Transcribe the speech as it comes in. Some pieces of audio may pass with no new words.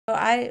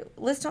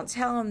let's don't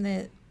tell them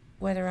that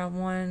whether I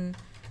won,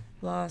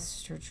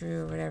 lost, or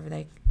drew or whatever.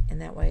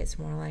 And that way it's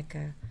more like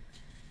a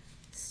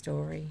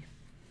story.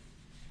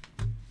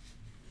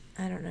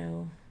 I don't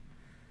know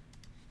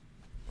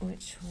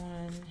which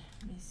one.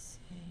 Let me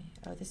see.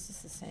 Oh, this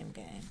is the same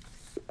game.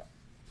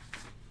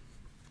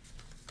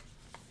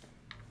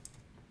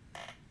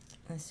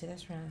 Let's see.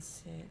 That's round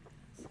 6.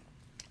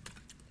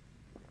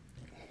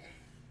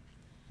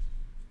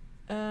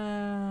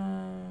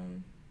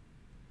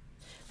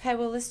 Okay,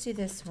 well, let's do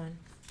this one.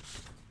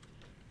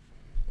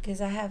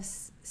 Because I have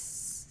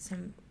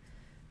some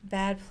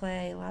bad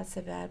play, lots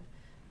of bad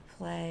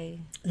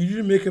play. You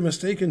didn't make a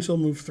mistake until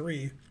move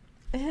 3.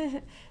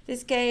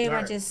 This game,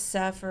 I just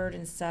suffered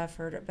and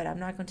suffered, but I'm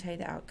not going to tell you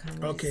the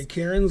outcome. Okay,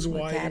 Karen's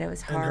white, it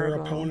was and her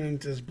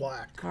opponent is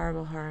black.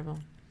 Horrible, horrible.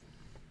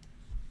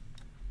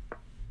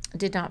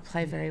 Did not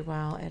play very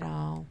well at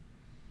all.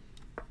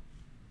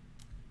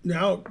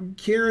 Now,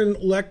 Karen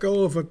let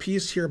go of a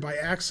piece here by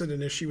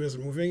accident as she was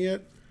moving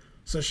it.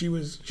 So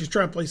she's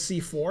trying to play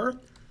c4,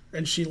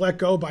 and she let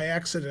go by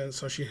accident,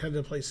 so she had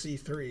to play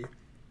c3.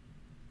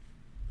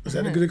 Is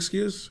that a good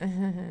excuse?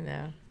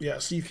 No. Yeah,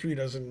 c3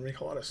 doesn't make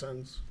a lot of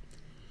sense.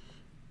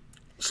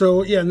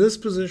 So, yeah, in this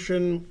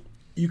position,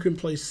 you can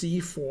play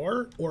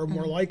c4, or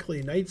more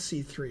likely, knight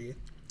c3.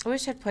 I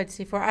wish I'd played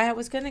c4. I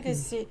was going to go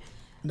see...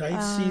 Knight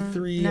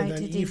c3 and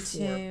then e4.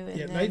 D2,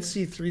 yeah, knight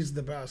c3 is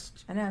the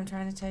best. I know, I'm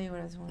trying to tell you what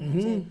I was wanting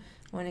to do.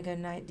 I want to go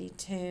knight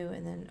d2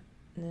 and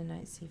then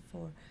knight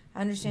c4. I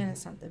understand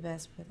it's not the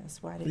best, but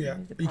that's why I didn't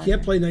move the pawn. You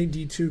can't play knight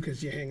d2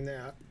 because you hang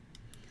that.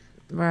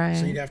 Right.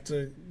 So you'd have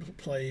to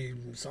play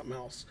something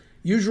else.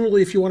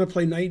 Usually, if you want to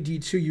play knight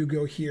d2, you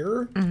go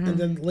here, and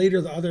then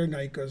later the other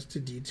knight goes to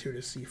d2 to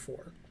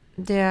c4.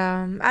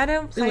 Yeah, I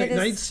don't play this.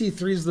 Knight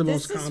c3 is the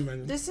most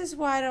common. This is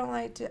why I don't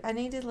like to. I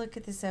need to look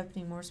at this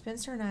opening more.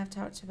 Spencer and I have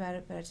talked about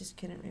it, but I just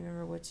couldn't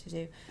remember what to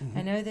do.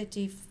 I know that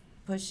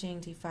pushing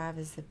d5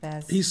 is the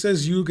best. He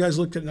says you guys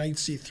looked at knight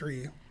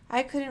c3.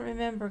 I couldn't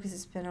remember because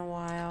it's been a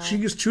while. She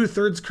was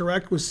 2/3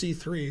 correct with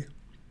c3.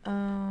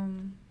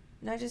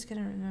 No, I just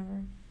couldn't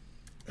remember.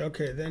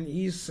 Okay, then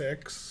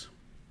e6.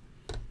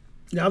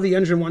 Now the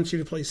engine wants you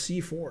to play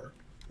c4.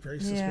 Very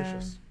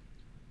suspicious.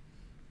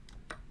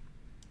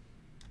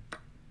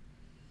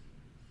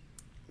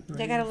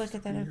 They got to look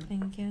at that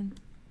opening again.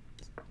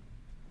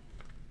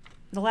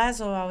 The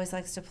Laszlo always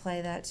likes to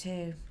play that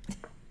too.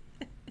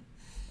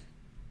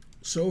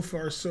 So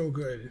far, so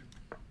good.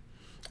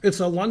 It's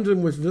a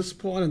London with this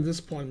pawn and this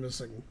pawn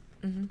missing.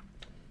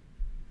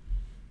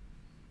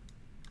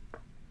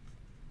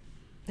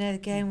 Yeah, the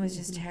game was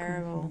just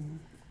terrible.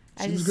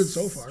 She was good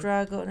so far.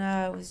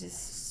 No, it was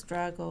just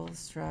struggle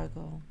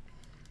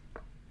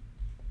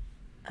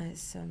at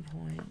some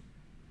point.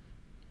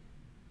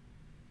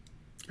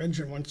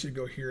 Engine wants you to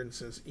go here and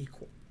says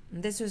equal.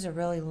 This was a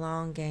really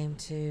long game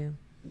too.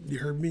 You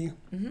heard me?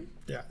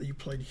 Yeah, you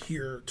played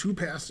here. 2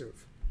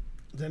 passive.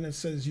 Then it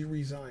says you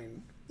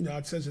resign. No,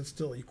 it says it's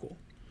still equal.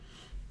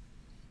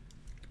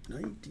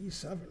 Knight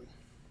d7.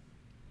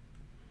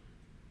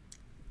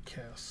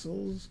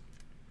 Castles.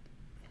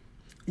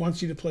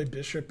 Wants you to play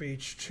bishop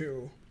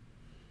h2.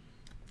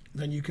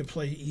 Then you can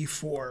play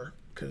e4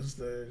 because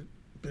the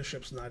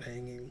bishop's not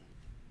hanging.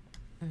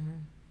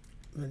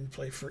 Then you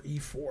play for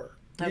e4.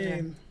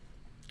 Game.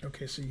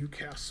 Okay, so you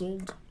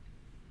castled.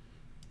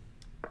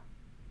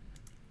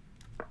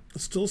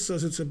 It still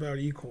says it's about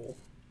equal.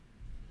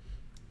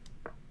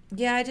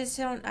 Yeah, I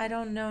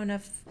don't know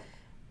enough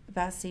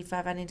about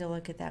c5. I need to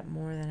look at that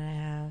more than I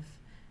have.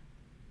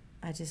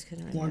 I just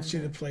couldn't remember. Wants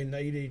you to play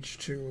knight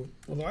h2.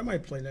 Although I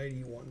might play knight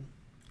e1.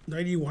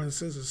 Knight e1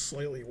 says is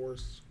slightly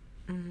worse.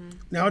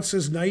 Now it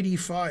says knight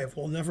e5.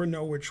 We'll never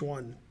know which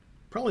one.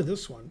 Probably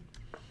this one.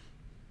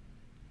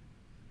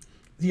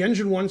 The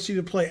engine wants you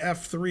to play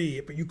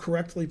f3, but you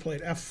correctly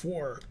played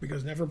f4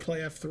 because never play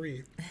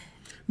f3.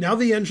 Now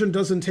the engine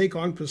doesn't take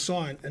en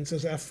passant and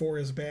says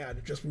f4 is bad.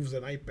 It just moves the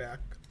knight back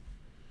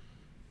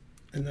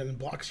and then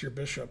blocks your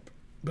bishop.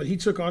 But he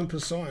took en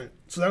passant.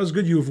 So that was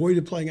good. You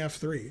avoided playing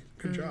f3.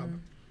 Good job.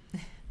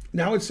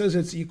 Now it says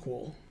it's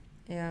equal.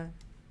 Yeah.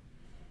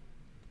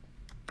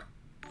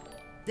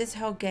 This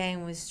whole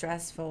game was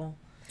stressful.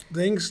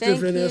 Thanks, Thank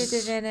Divinus.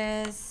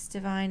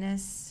 you,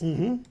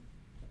 Divinus.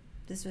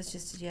 This was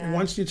just, It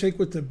wants you to take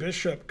with the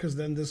bishop because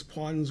then this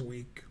pawn's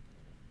weak.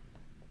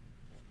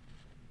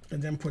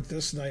 And then put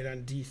this knight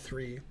on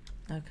d3.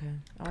 Okay.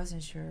 I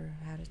wasn't sure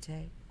how to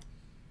take.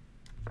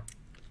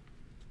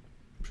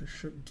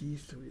 Bishop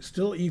d3.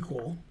 Still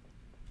equal.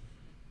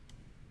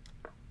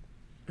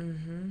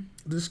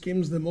 This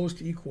game's the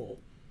most equal.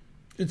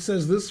 It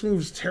says this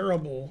move's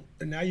terrible,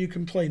 and now you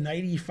can play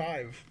knight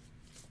e5.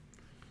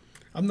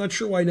 I'm not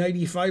sure why knight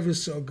e5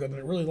 is so good, but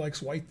it really likes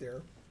white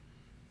there.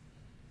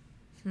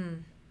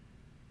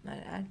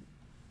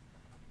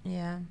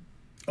 Yeah.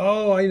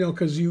 Oh, I know,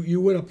 because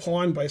you win a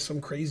pawn by some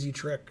crazy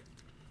trick.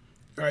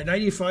 All right,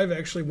 knight e5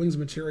 actually wins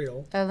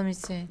material. Oh, let me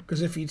see.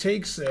 Because if he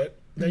takes it,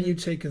 then you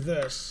take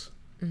this.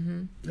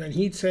 Then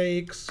he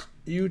takes,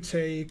 you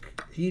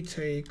take, he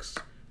takes,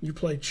 you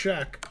play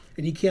check.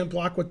 and he can't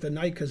block with the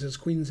knight because his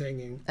queen's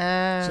hanging.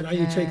 Okay. So now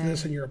you take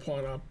this and you're a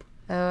pawn up.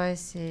 Oh, I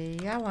see.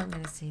 I wasn't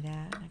going to see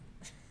that.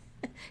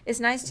 It's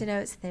nice to know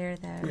it's there,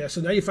 though. Yeah,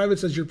 so 95, it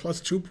says you're plus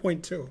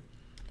 2.2.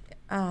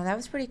 Oh, that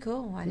was pretty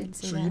cool. I didn't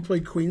see that. So you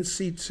played queen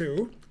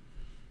c2.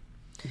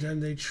 Then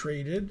they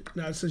traded.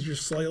 Now it says you're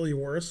slightly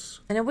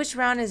worse. And then which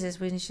round is this?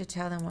 We should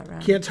tell them what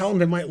round. Can't tell them.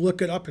 They might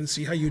look it up and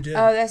see how you did.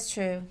 Oh, that's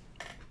true.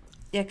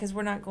 Yeah, because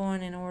we're not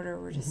going in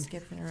order. We're just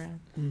skipping around.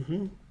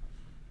 Mm-hmm.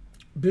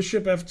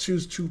 Bishop f2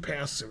 is too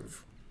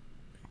passive.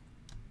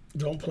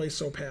 Don't play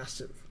so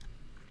passive.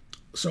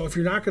 So if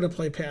you're not going to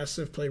play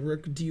passive, play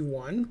rook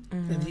d1.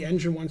 And the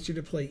engine wants you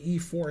to play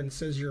e4 and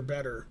says you're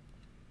better.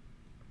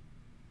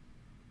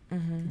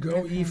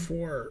 Go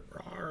e4.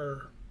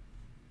 Rawr.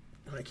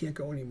 I can't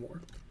go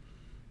anymore.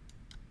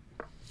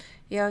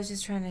 Yeah, I was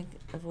just trying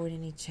to avoid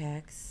any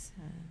checks.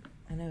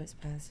 I know it's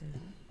passive.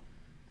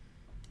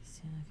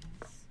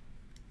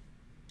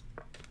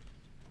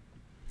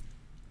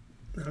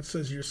 Now it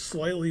says you're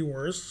slightly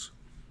worse.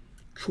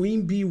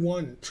 Queen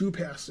b1, too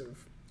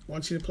passive.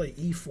 Wants you to play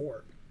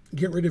e4.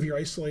 Get rid of your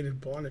isolated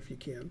pawn if you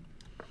can.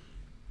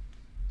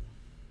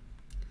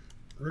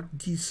 Rook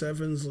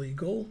d7 is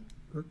legal.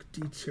 Rook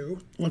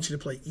d2. Wants you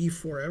to play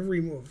e4 every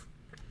move.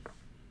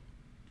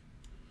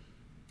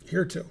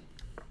 Here too.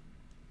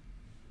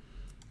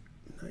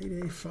 Knight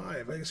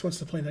a5. I guess wants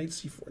to play knight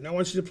c4. Now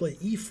wants you to play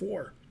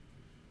e4.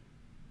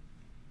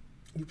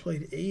 You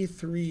played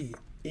a3.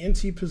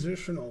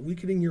 Anti-positional,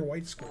 weakening your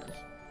white squares.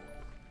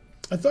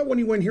 I thought when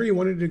he went here, he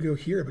wanted to go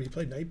here, but he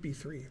played knight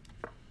b3.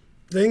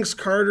 Thanks,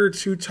 Carter.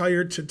 Too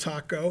tired to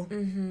taco.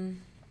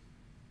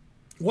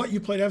 What? You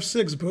played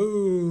f6.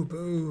 Boo,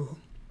 boo.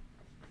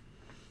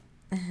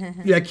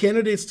 Yeah,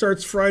 candidate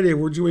starts Friday.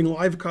 We're doing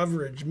live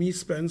coverage. Me,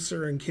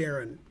 Spencer, and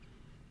Karen.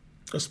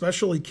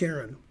 Especially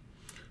Karen.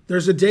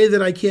 There's a day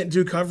that I can't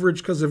do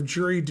coverage because of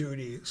jury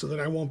duty, so that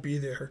I won't be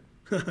there.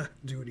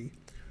 Duty.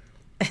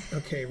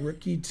 Okay, rook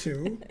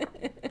e2.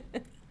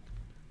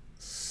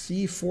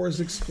 c4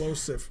 is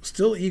explosive.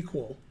 Still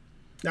equal.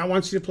 Now I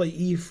want you to play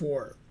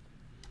e4.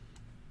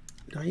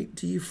 Knight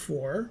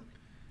d4.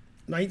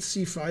 Knight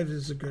c5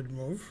 is a good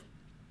move.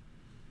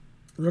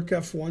 Rook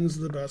f1 is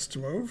the best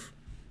move.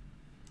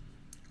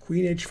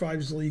 Queen h5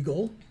 is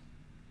legal.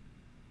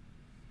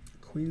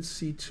 Queen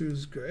c2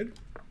 is good.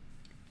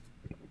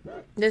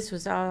 This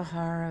was all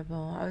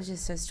horrible. I was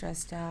just so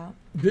stressed out.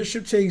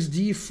 Bishop takes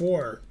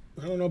d4.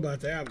 I don't know about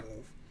that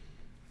move.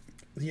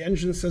 The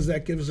engine says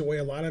that gives away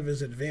a lot of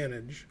his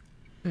advantage.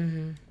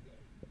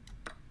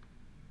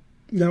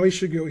 Now he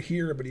should go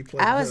here, but he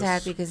played I was this.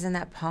 happy because then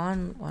that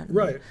pawn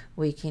wasn't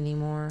weak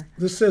anymore.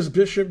 This says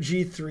bishop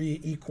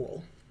g3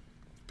 equal.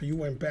 But you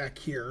went back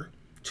here.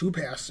 Too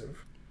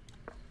passive.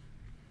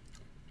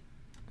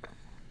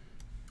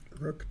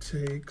 Rook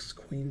takes,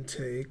 queen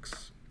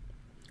takes.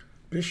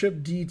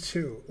 Bishop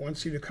d2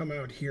 wants you to come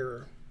out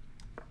here.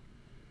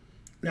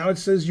 Now it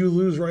says you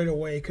lose right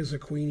away because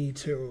of queen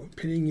e2,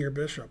 pinning your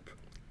bishop.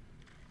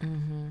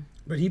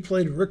 But he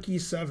played rook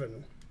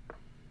e7.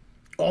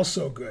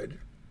 Also good.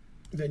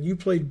 Then you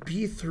played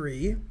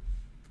b3,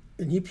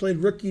 and he played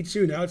rook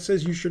e2. Now it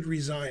says you should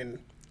resign.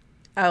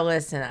 Oh,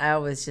 listen, I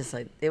was just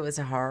like, it was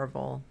a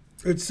horrible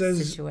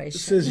situation. It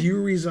says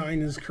you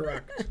resign is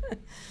correct.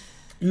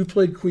 You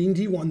played queen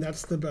d1.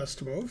 That's the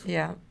best move.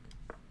 Yeah.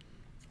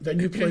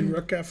 Then you played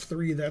rook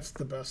f3. That's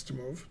the best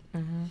move.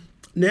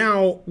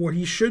 Now, what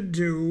he should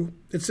do,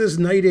 it says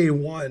knight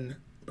a1,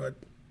 but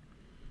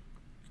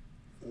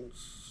I'm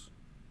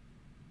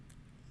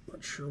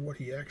not sure what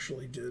he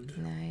actually did.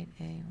 Knight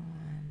a1.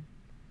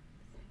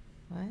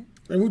 What?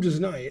 I moved his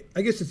knight.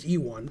 I guess it's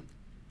e1.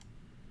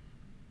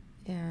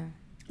 Yeah.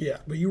 Yeah,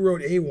 but you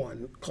wrote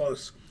a1.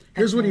 Close.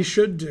 Here's what he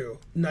should do.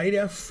 Knight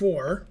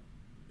f4.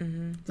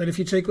 That if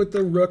you take with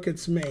the rook,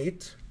 it's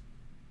mate.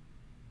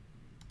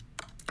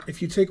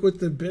 If you take with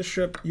the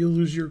bishop, you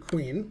lose your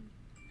queen.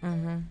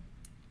 And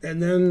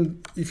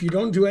then if you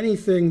don't do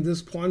anything,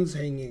 this pawn's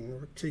hanging.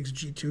 Rook takes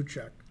g2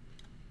 check.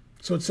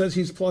 So it says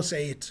he's plus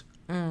 8.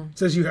 It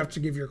says you have to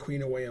give your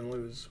queen away and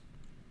lose.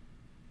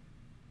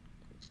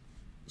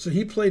 So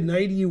he played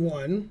knight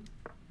e1.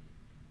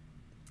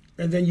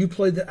 And then you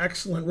played the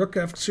excellent rook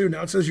f2.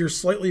 Now it says you're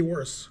slightly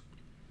worse.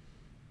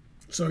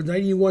 So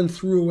knight e1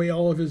 threw away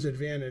all of his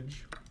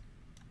advantage.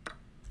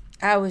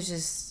 I was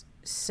just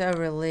so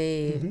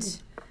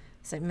relieved.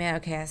 It's like, man,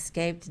 okay, I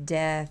escaped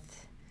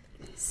death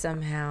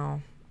somehow.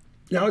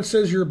 Now it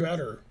says you're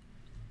better.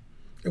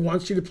 It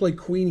wants you to play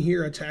queen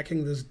here,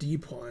 attacking this d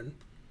pawn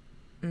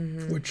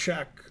with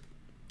check.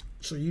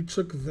 So you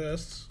took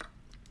this.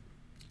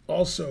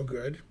 Also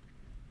good.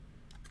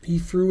 He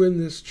threw in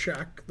this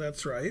check.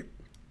 That's right.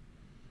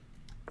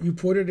 You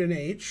put it in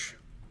h.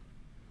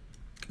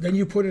 Then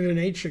you put it in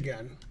h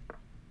again.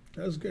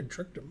 That was good.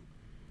 Tricked him.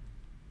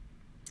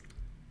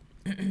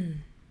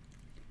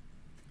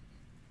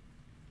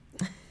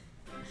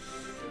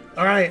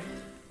 All right.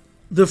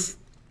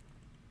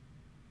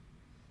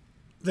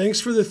 Thanks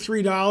for the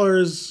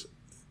 $3,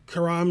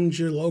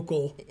 Karamja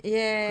Local.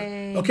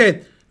 Yay.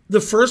 Okay.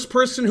 The first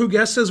person who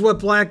guesses what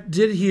black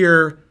did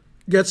here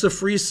gets a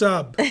free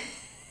sub.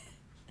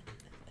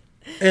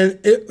 And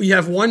you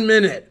have 1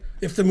 minute.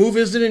 If the move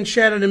isn't in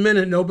chat in a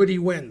minute, nobody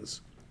wins.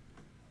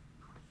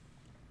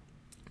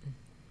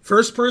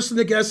 First person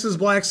that guesses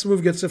Black's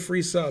move gets a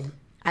free sub.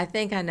 I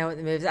think I know what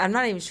the move is. I'm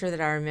not even sure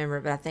that I remember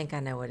it, but I think I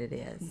know what it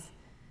is.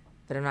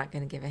 But I'm not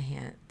going to give a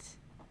hint.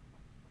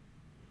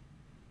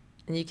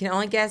 And you can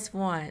only guess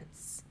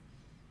once.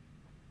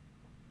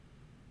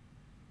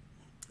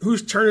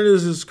 Whose turn it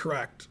is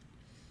correct.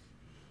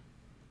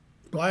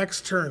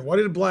 Black's turn. What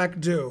did Black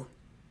do?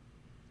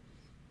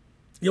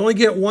 You only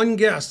get one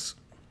guess.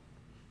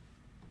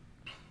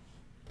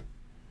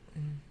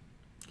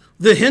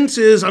 The hint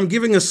is I'm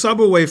giving a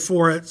sub away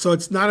for it, so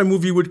it's not a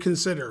move you would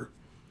consider.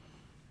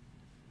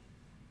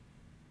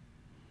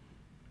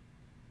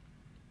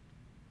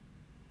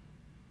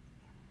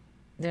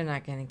 They're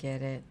not going to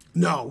get it.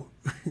 No.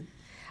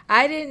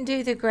 I didn't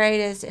do the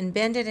greatest, and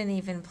Ben didn't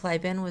even play.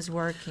 Ben was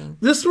working.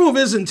 This move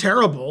isn't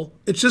terrible.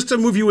 It's just a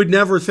move you would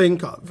never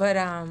think of. But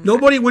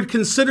nobody would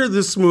consider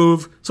this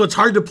move, so it's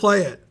hard to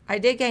play it. I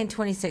did gain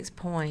 26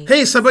 points.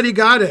 Hey, somebody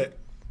got it.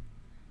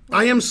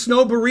 I am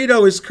Snow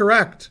Burrito is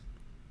correct.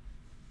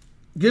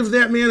 Give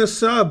that man a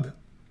sub.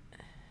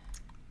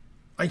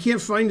 I can't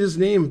find his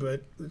name,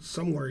 but it's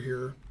somewhere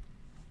here.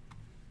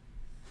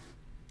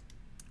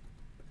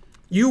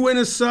 You win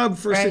a sub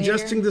for Right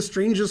suggesting here? the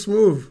strangest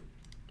move.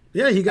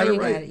 Yeah, he got it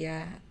right. Got it,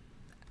 yeah.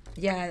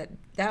 Yeah,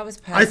 that was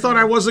possible. I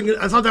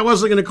thought that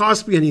wasn't going to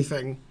cost me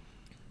anything.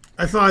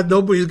 I thought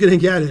nobody's going to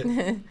get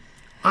it.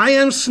 I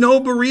am Snow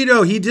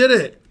Burrito. He did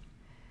it.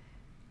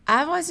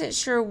 I wasn't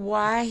sure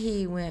why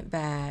he went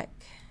back.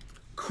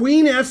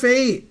 Queen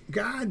F8.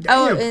 God damn.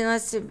 Oh,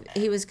 unless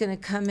he was going to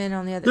come in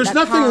on the other. There's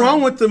nothing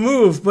wrong with the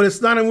move, but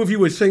it's not a move you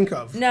would think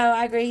of. No,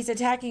 I agree. He's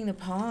attacking the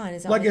pawn.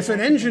 Like if an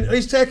engine,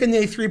 he's attacking the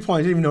A3 pawn. I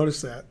didn't even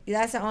notice that.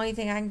 That's the only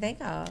thing I can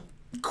think of.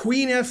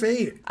 Queen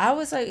F8. I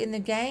was like, in the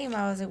game,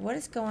 I was like, what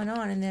is going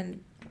on? And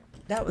then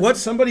that was. What?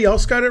 Somebody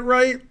else got it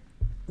right?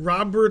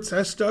 Roberts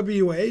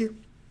SWA?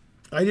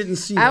 I didn't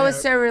see that. I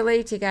was so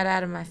relieved he got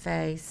out of my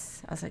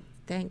face. I was like,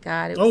 thank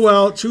God. Oh,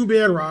 well, too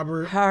bad,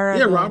 Robert. Horrible.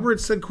 Yeah, Robert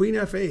said Queen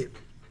F8.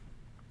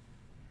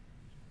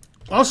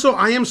 Also,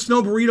 I am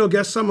Snow Burrito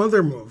guessed some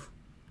other move.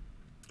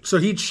 So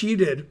he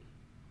cheated.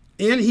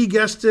 And he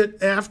guessed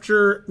it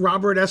after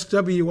Robert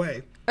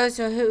SWA. Oh,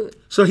 so who?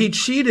 So he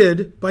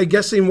cheated by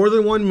guessing more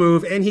than one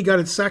move, and he got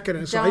it second.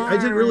 And so I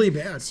did really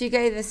bad. So you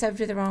gave the sub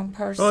to the wrong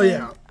person? Oh,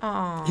 yeah.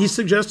 Aw. He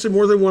suggested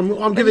more than one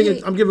move. I'm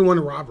giving one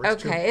to Robert.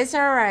 Okay, too. it's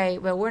all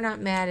right, but we're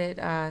not mad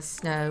at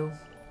Snow.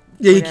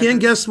 Yeah, Whatever. you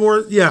can't guess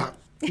more. Yeah.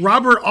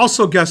 Robert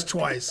also guessed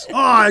twice.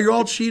 Oh, you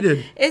all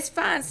cheated. It's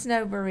fine,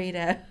 Snow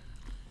Burrito.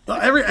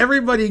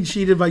 Everybody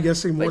cheated by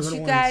guessing more But than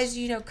you once.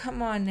 guys,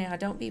 come on now.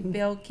 Don't be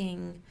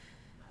bilking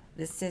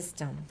the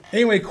system.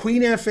 Anyway,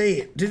 Queen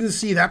F8. Didn't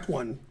see that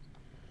one.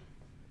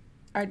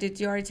 Or did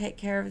you already take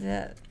care of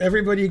the...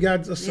 Everybody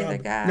got the other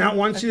sub. guy? Now it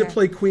wants you to Okay.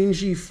 play Queen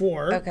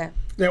G4. Okay.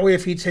 That way,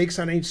 if he takes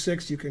on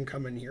H6, you can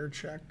come in here,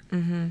 check.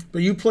 Mm-hmm.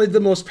 But you played the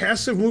most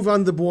passive move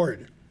on the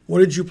board. What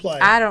did you play?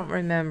 I don't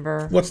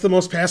remember. What's the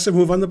most passive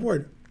move on the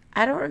board?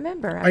 I don't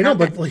remember. I know,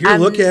 but here,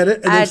 look at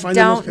it and then find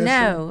the most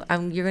passive. I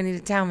don't know. You're going to need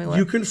to tell me what.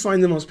 You can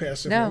find the most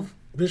passive No. move.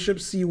 Bishop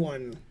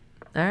C1.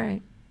 All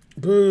right.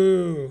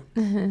 Boo.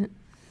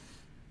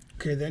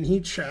 Okay, then he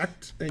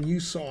checked, and you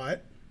saw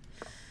it.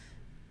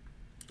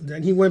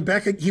 Then he went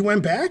back. He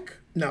went back?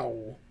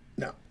 No.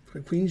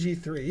 Queen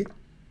G3.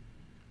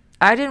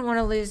 I didn't want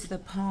to lose the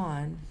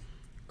pawn.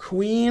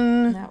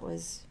 Queen That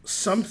was...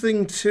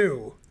 something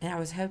 2. And I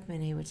was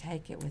hoping he would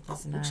take it with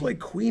his knife. Looks like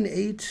Queen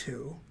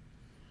A2.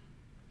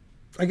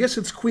 I guess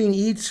it's Queen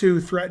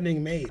E2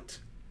 threatening mate.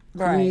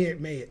 Queen Right. E8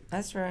 mate.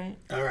 That's right.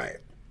 All right.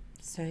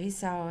 So he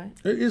saw it.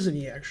 It is an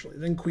E, actually.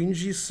 Then Queen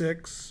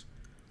G6.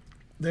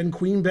 Then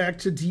Queen back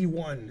to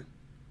D1.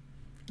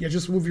 Yeah,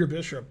 just move your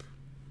bishop.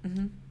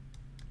 Mm-hmm.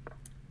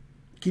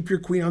 Keep your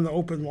queen on the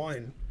open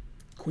line.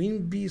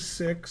 Queen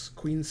B6,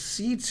 Queen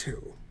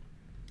C2.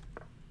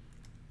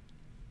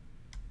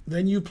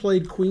 Then you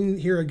played Queen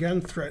here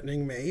again,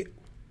 threatening mate.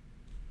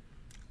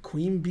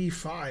 Queen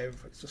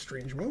B5. It's a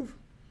strange move.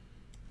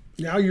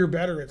 Now you're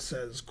better, it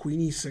says. Queen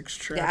E6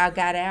 check. Yeah, I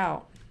got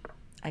out.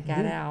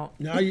 out.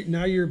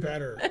 Now you're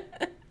better.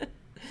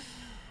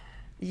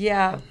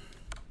 Yeah.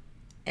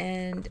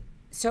 And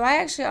so I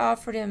actually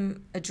offered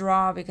him a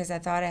draw because I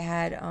thought I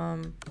had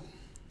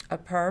a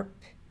perp.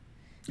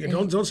 Yeah,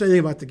 don't say anything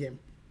about the game.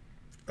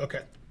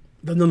 Okay.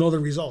 Then they'll know the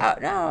result. Oh,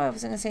 no, I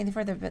wasn't going to say anything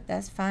further, but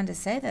that's fine to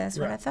say that. That's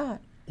what Right. I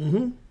thought.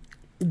 Mm-hmm.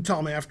 You tell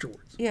them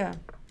afterwards. Yeah.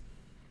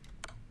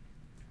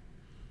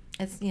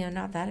 It's,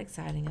 not that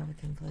exciting of a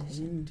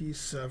conclusion. Queen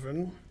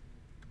D7.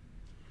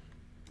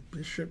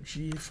 Bishop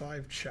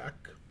G5 check.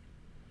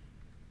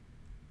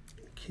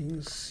 King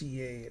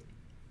C8.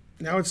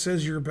 Now it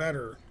says you're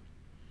better.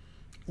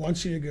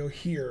 Wants you to go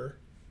here.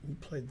 You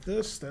played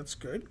this. That's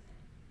good.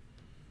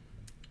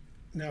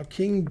 Now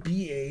King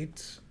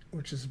B8,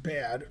 which is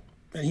bad,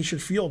 and he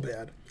should feel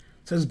bad.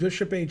 It says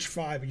Bishop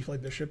H5. You play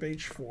Bishop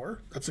H4.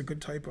 That's a good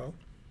typo.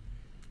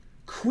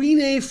 Queen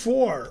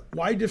A4.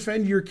 Why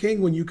defend your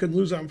king when you can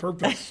lose on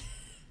purpose?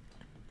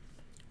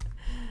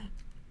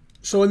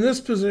 So in this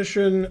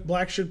position,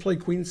 black should play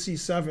queen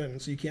c7,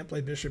 so you can't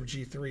play bishop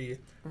g3.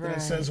 Right. And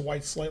it says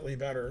white's slightly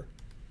better.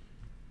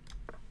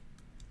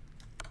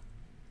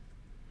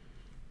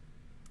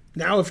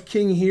 Now if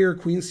king here,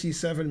 queen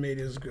c7 mate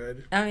is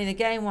good. I mean, the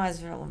game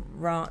was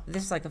wrong.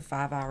 This is like a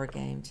 5-hour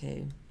game,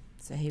 too.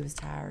 So he was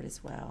tired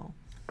as well.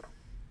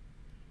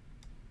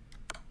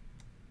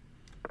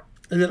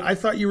 And then I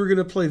thought you were going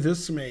to play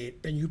this mate,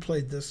 and you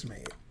played this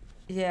mate.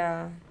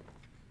 Yeah.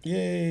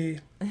 Yay.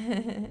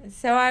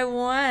 So I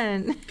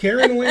won.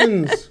 Karen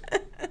wins.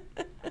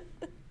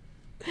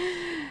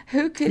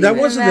 Who could That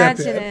even wasn't that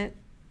imagine bad. it?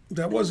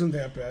 That wasn't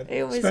that bad.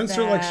 It was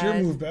Spencer likes your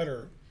bad. move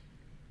better.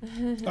 I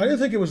didn't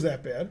think it was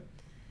that bad.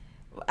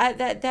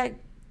 That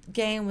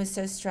game was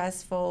so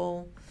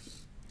stressful.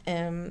 He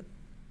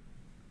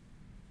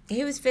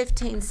was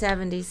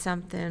 1570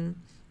 something.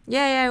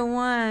 Yay, I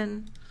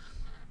won.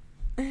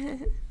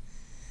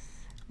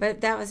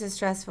 But that was a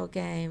stressful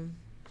game.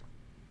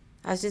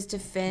 I was just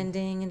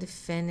defending and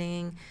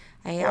defending.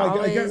 I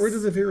always got rid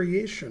of the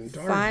variation.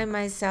 Darn. find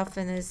myself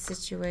in those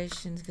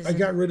situations. I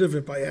got rid of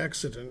it by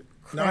accident.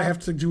 Now I have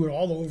to do it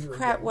all over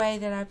crap again. way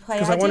that I play.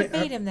 'Cause I I wanna-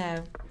 did beat him,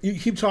 though. You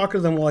keep talking to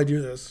them while I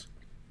do this.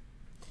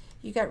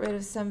 You got rid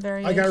of some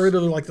variation. I got rid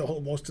of like the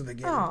whole most of the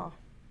game. Oh.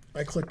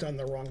 I clicked on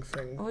the wrong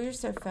thing. Oh, you're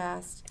so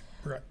fast.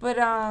 Right. But,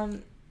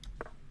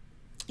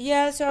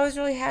 yeah, so I was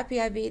really happy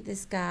I beat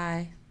this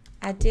guy.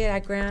 I did. I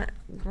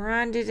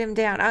grinded him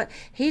down.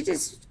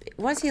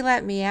 Once he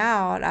let me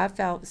out, I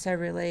felt so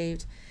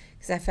relieved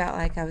because I felt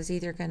like I was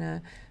either going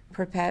to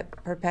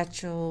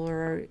perpetual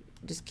or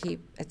just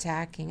keep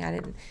attacking.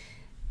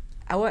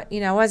 I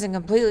wasn't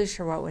completely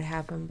sure what would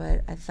happen,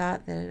 but I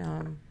thought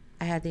that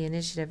I had the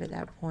initiative at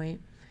that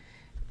point,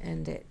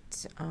 and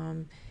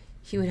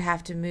he would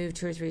have to move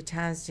 2 or 3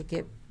 times to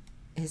get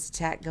his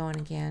attack going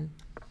again.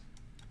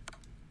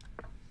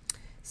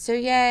 So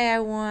yay, I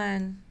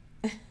won.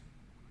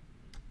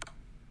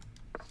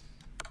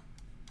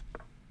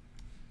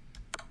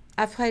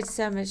 I played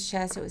so much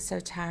chess, it was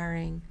so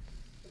tiring.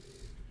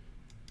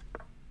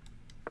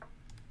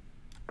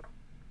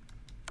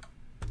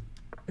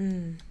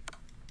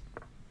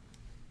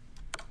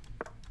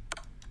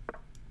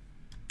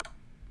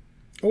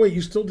 Oh wait,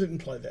 you still didn't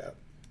play that.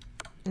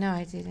 No,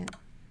 I didn't.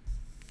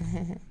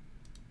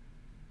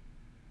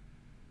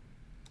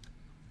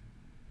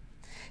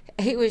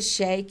 He was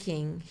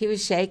shaking. He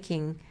was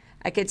shaking.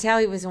 I could tell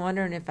he was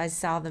wondering if I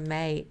saw the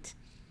mate.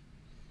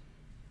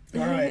 All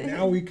right,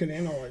 now we can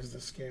analyze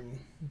this game.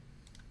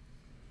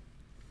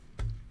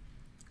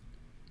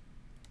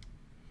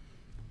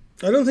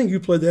 I don't think you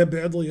played that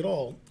badly at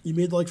all. You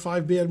made like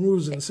 5 bad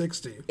moves in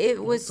 60.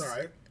 It was That's all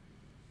right.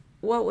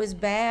 what was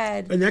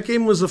bad. And that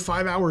game was a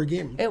 5-hour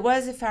game. It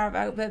was a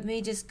 5-hour, but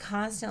me just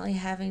constantly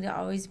having to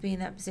always be in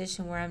that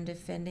position where I'm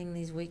defending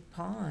these weak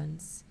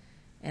pawns,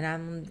 and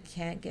I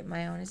can't get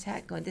my own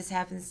attack going. This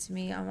happens to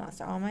me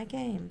almost all my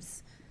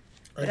games.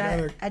 But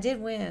I did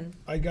win.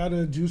 I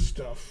gotta do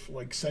stuff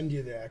like send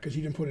you that because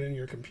you didn't put it in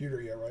your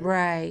computer yet, right?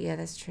 Right. Yeah,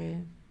 that's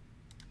true.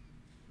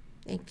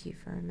 Thank you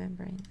for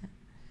remembering that.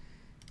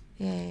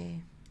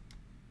 Yay.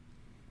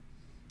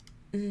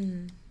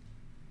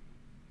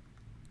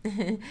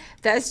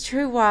 That's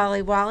true,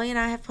 Wally. Wally and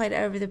I have played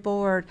over the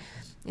board,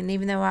 and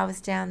even though I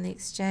was down the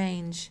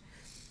exchange,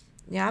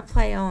 yeah, I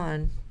play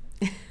on.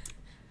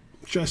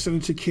 Should I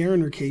send it to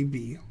Karen or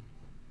KB?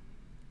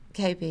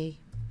 KB.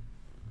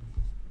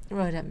 It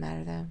really doesn't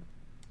matter, though.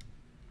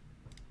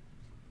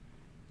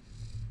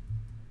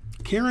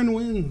 Karen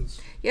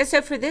wins. Yeah,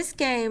 so for this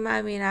game,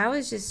 I mean, I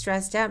was just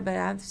stressed out, but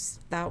I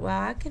thought,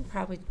 well, I can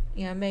probably,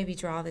 maybe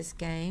draw this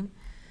game.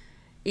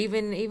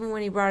 Even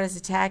when he brought his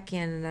attack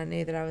in and I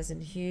knew that I was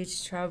in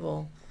huge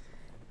trouble,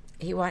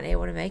 he wasn't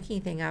able to make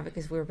anything of it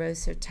because we were both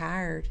so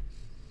tired.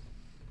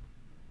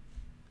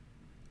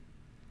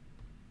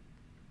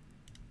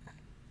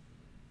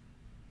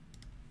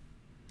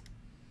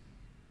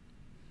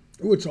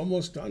 Oh, it's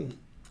almost done.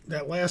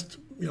 That last,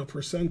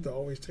 percent though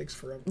always takes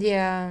forever.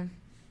 Yeah.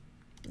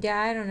 Yeah,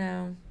 I don't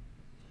know.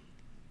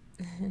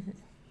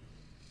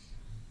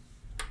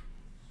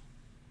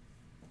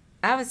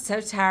 I was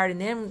so tired, and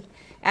then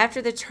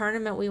after the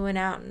tournament, we went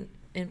out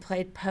and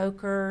played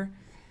poker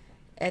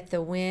at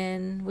the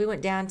Wynn. We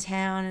went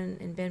downtown,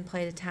 and Ben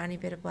played a tiny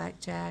bit of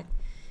blackjack.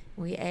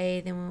 We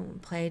ate, then we went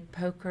and played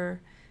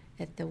poker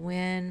at the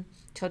Wynn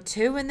till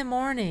 2 in the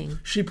morning.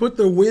 She put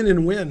the win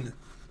in win.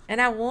 And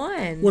I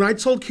won. When I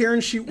told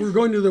Karen we're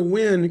going to the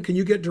Wynn, can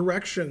you get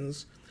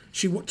directions?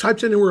 She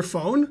typed into her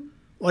phone,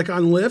 like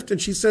on Lyft,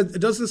 and she said, it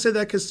doesn't say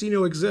that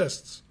casino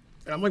exists.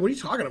 And I'm like, what are you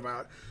talking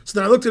about? So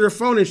then I looked at her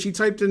phone and she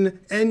typed in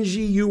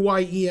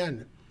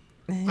Nguyen.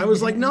 I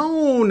was like,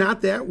 no,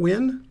 not that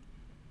Wynn.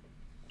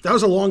 That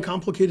was a long,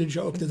 complicated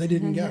joke that they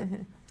didn't get.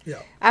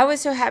 Yeah. I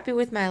was so happy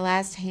with my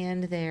last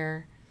hand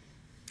there.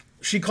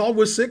 She called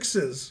with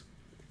 6s.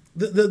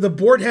 The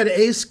board had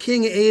ace,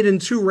 king, 8, and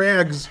 2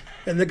 rags.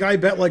 And the guy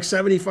bet like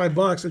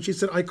 $75, and she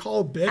said, "I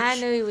call, bitch." I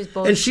knew he was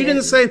bullshit. And she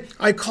didn't say,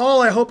 "I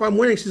call, I hope I'm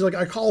winning." She's like,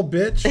 "I call,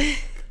 bitch."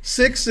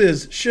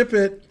 Sixes, ship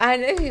it. I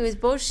knew he was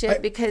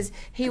bullshit because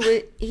he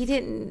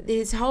didn't,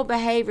 his whole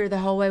behavior the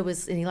whole way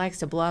was, and he likes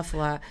to bluff a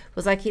lot,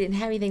 was like he didn't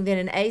have anything. Then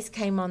an ace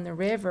came on the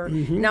river,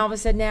 and all of a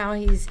sudden now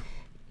he's,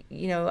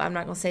 you know, I'm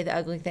not going to say the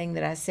ugly thing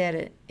that I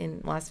said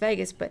in Las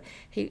Vegas, but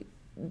he,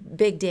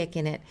 big dick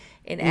in it,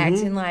 and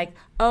acting like,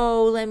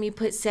 oh, let me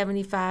put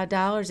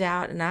 $75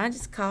 out, and I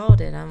just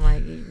called it. I'm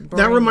like,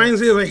 that reminds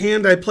me of a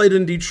hand I played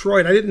in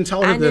Detroit. I didn't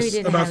tell her this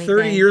about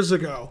 30 years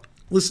ago.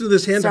 Listen to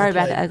this hand. Sorry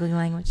about the ugly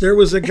language. There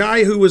was a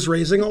guy who was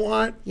raising a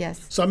lot.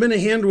 Yes. So I'm in a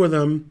hand with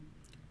him,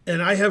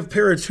 and I have a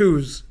pair of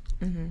twos.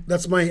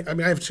 That's I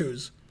have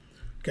twos.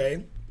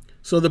 Okay.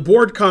 So the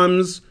board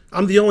comes.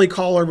 I'm the only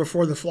caller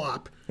before the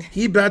flop.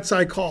 He bets,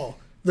 I call.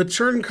 The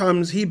turn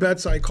comes. He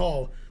bets, I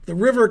call. The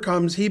river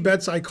comes. He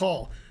bets, I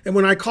call. And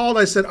when I called,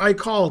 I said, "I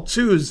call,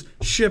 twos,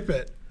 ship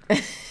it."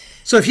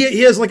 So if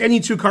he has like any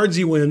two cards,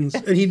 he wins,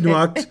 and he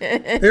knocked.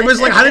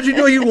 Everybody's like, "How did you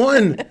know you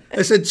won?"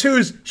 I said,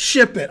 "Twos,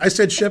 ship it." I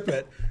said, "Ship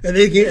it," and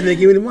they gave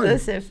me the money.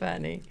 That's so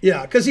funny.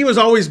 Yeah, because he was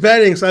always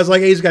betting, so I was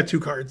like, "Hey, he's got two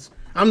cards."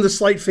 I'm the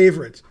slight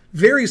favorite,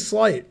 very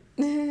slight,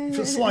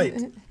 just slight.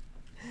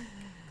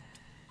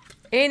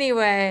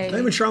 Anyway, I'm not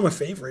even sure I'm a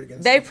favorite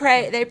against. They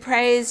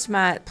praised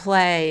my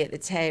play at the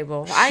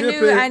table.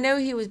 I knew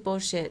he was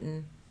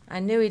bullshitting. I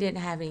knew he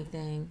didn't have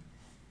anything.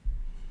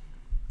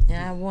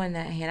 And I won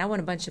that hand. I won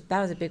a bunch of.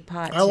 That was a big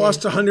pot. I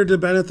lost 100 to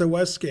Bennett the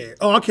Westgate.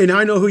 Oh, okay. Now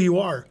I know who you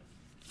are.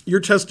 You're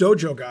Chess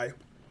Dojo guy.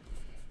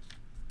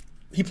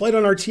 He played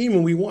on our team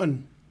when we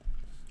won.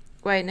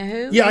 Wait, now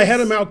who? Yeah, I had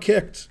him out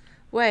kicked.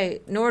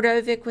 Wait,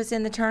 Nordovic was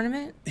in the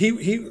tournament.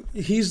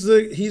 He's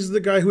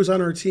the guy who's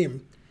on our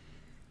team.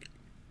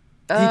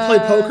 He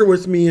played poker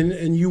with me,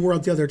 and you were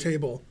at the other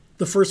table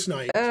the first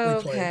night we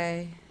played.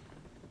 Okay.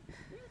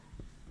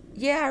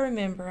 Yeah, I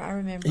remember.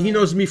 He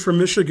knows me from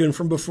Michigan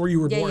from before you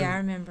were born. Yeah, I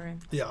remember him.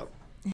 Yeah.